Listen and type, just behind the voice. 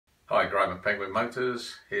Hi, Graham at Penguin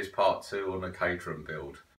Motors. Here's part 2 on the Caterham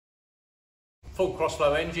build. Full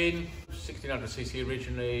Crossflow engine, 1600cc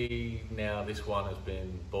originally, now this one has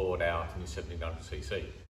been bored out and is 1700cc.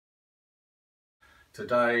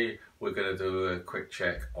 Today we're going to do a quick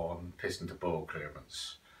check on piston to bore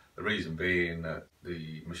clearance. The reason being that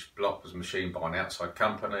the block was machined by an outside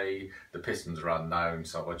company, the pistons are unknown,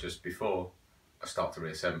 so before I start to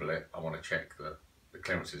reassemble it, I want to check that the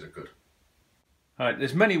clearances are good. Alright,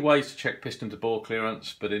 there's many ways to check piston to bore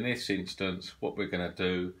clearance, but in this instance what we're going to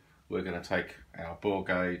do, we're going to take our bore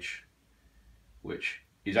gauge, which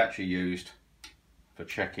is actually used for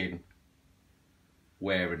checking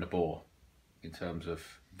wear in the bore in terms of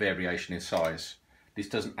variation in size. This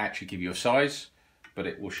doesn't actually give you a size, but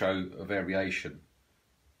it will show a variation.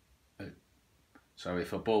 So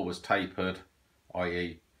if a bore was tapered,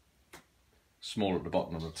 i.e. small at the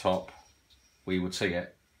bottom and the top, we would see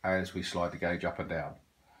it as we slide the gauge up and down.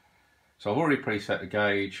 So I've already preset the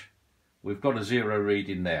gauge. We've got a 0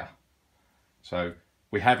 reading there. So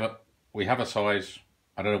we have a size,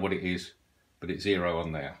 I don't know what it is, but it's 0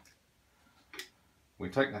 on there. We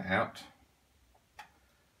take that out,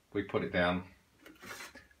 we put it down,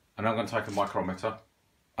 and I'm going to take a micrometer,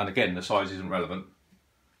 and again the size isn't relevant,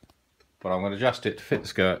 but I'm going to adjust it to fit the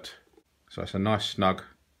skirt, so it's a nice snug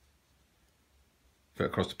fit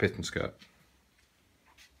across the piston skirt.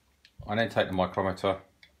 I then take the micrometer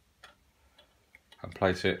and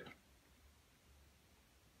place it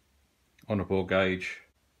on the bore gauge,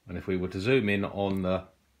 and if we were to zoom in on the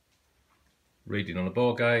reading on the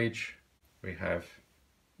bore gauge, we have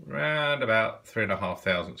around about 3.5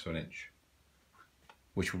 thousandths of an inch,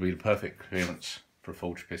 which will be the perfect clearance for a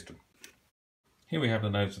forged piston. Here we have the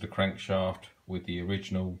nose of the crankshaft with the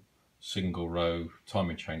original single row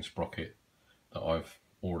timing chain sprocket that I've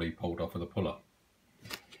already pulled off with a puller.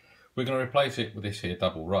 We're going to replace it with this here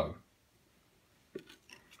double row.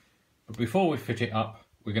 But before we fit it up,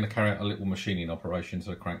 we're going to carry out a little machining operation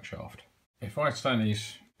to the crankshaft. If I stand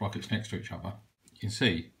these sprockets next to each other, you can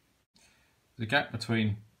see the gap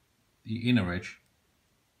between the inner edge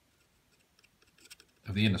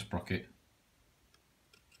of the inner sprocket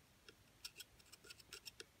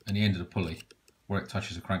and the end of the pulley, where it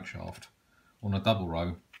touches the crankshaft, on a double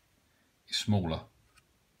row is smaller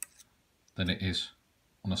than it is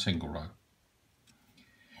on a single row.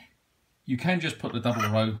 You can just put the double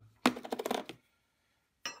row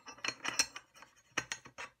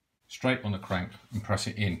straight on the crank and press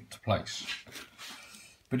it into place.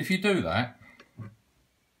 But if you do that,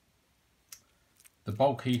 the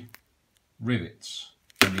bulky rivets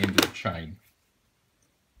on the end of the chain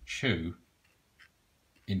chew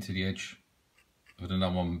into the edge of the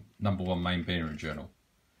number one main bearing journal.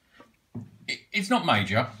 It's not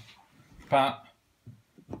major, but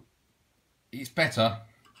it's better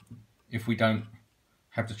if we don't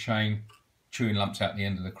have the chain chewing lumps out the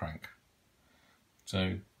end of the crank.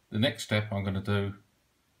 So the next step I'm going to do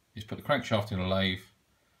is put the crankshaft in a lathe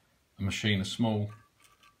and machine a small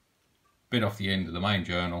bit off the end of the main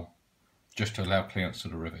journal just to allow clearance to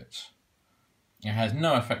the rivets. It has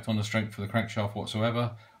no effect on the strength of the crankshaft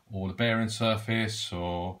whatsoever, or the bearing surface,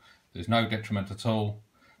 or there's no detriment at all,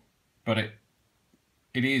 but it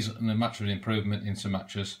is much of an improvement in so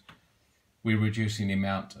much as we're reducing the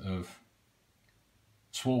amount of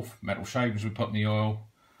swarf metal shavings we put in the oil,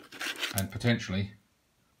 and potentially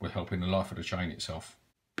we're helping the life of the chain itself.